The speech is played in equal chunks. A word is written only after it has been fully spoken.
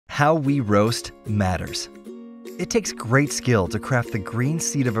How we roast matters. It takes great skill to craft the green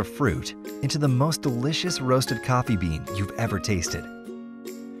seed of a fruit into the most delicious roasted coffee bean you've ever tasted.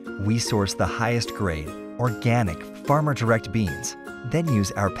 We source the highest grade, organic, farmer-direct beans, then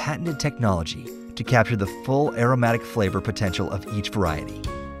use our patented technology to capture the full aromatic flavor potential of each variety.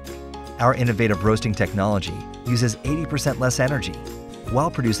 Our innovative roasting technology uses 80% less energy while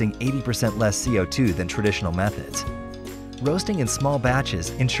producing 80% less CO2 than traditional methods. Roasting in small batches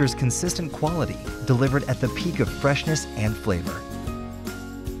ensures consistent quality delivered at the peak of freshness and flavor.